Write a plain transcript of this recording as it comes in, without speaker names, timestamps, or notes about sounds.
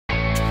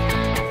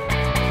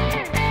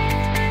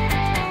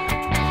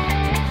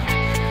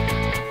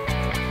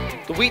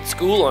Wheat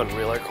School on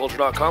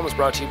RealAgriculture.com is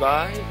brought to you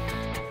by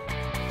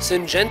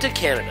Syngenta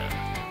Canada,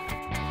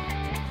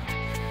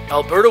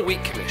 Alberta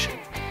Wheat Commission,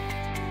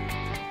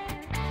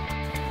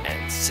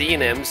 and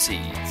C&M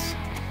Seeds.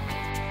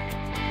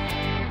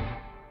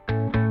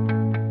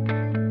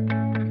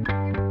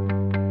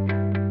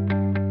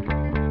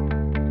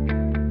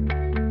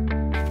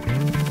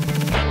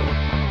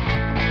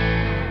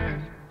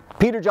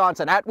 Peter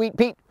Johnson at Wheat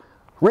Pete,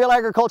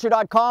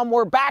 RealAgriculture.com.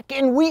 We're back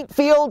in wheat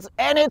fields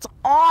and it's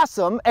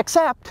awesome,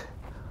 except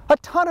a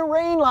ton of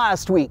rain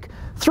last week.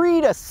 3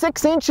 to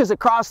 6 inches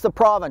across the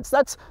province.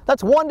 That's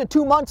 1 to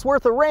 2 months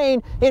worth of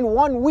rain in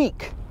 1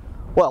 week.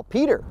 Well,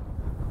 Peter,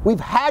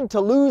 we've had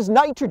to lose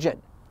nitrogen.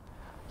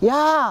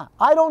 Yeah,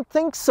 I don't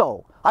think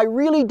so. I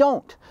really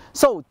don't.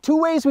 So 2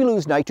 ways we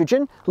lose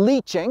nitrogen: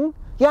 leaching.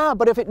 Yeah,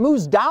 but if it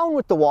moves down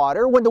with the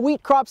water, when the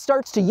wheat crop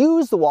starts to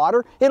use the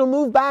water, it'll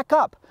move back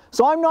up.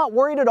 So I'm not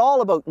worried at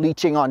all about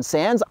leaching on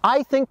sands.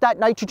 I think that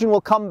nitrogen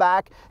will come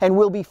back and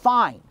we'll be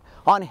fine.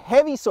 On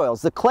heavy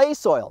soils, the clay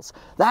soils,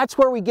 that's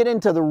where we get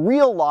into the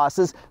real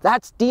losses.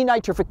 That's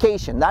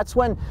denitrification. That's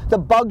when the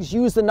bugs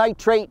use the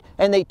nitrate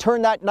and they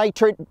turn that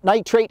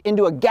nitrate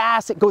into a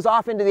gas. It goes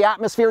off into the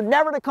atmosphere,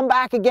 never to come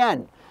back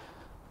again.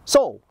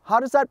 So how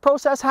does that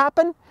process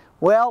happen?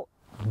 Well,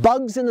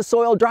 bugs in the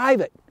soil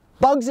drive it.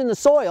 Bugs in the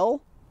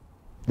soil,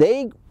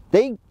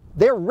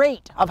 their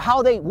rate of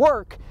how they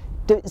work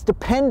is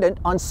dependent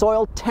on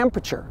soil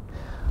temperature.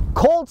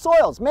 Cold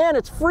soils, man,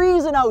 it's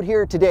freezing out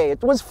here today.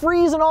 It was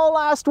freezing all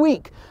last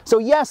week. So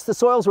yes, the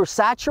soils were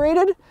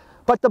saturated,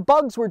 but the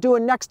bugs were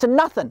doing next to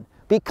nothing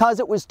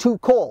because it was too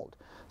cold.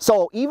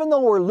 So even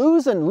though we're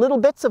losing little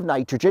bits of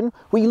nitrogen,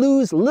 we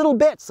lose little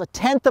bits,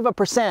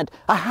 0.1%,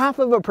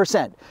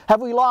 0.5%.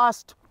 Have we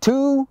lost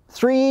 2,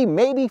 3,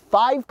 maybe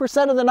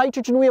 5% of the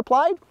nitrogen we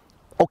applied?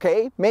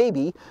 Okay,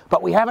 maybe,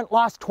 but we haven't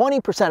lost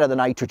 20% of the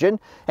nitrogen,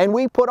 and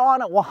we put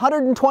on at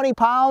 120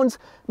 pounds.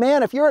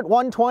 Man, if you're at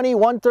 120,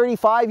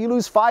 135, you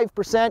lose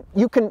 5%,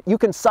 you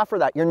can suffer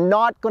that. You're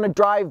not going to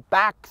drive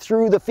back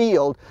through the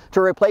field to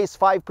replace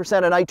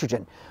 5% of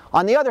nitrogen.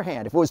 On the other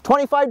hand, if it was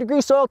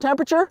 25-degree soil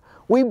temperature,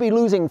 we'd be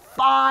losing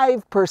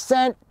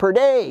 5% per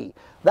day.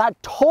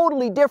 That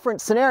totally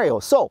different scenario.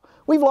 So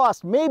we've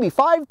lost maybe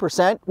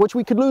 5%, which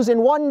we could lose in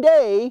 1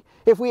 day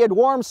if we had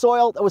warm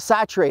soil that was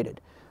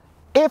saturated.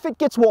 If it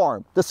gets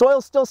warm, the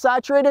soil's still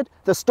saturated,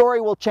 the story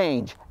will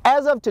change.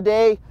 As of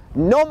today,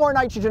 no more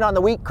nitrogen on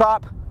the wheat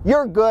crop.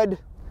 You're good.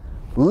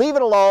 Leave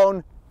it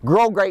alone.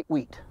 Grow great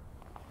wheat.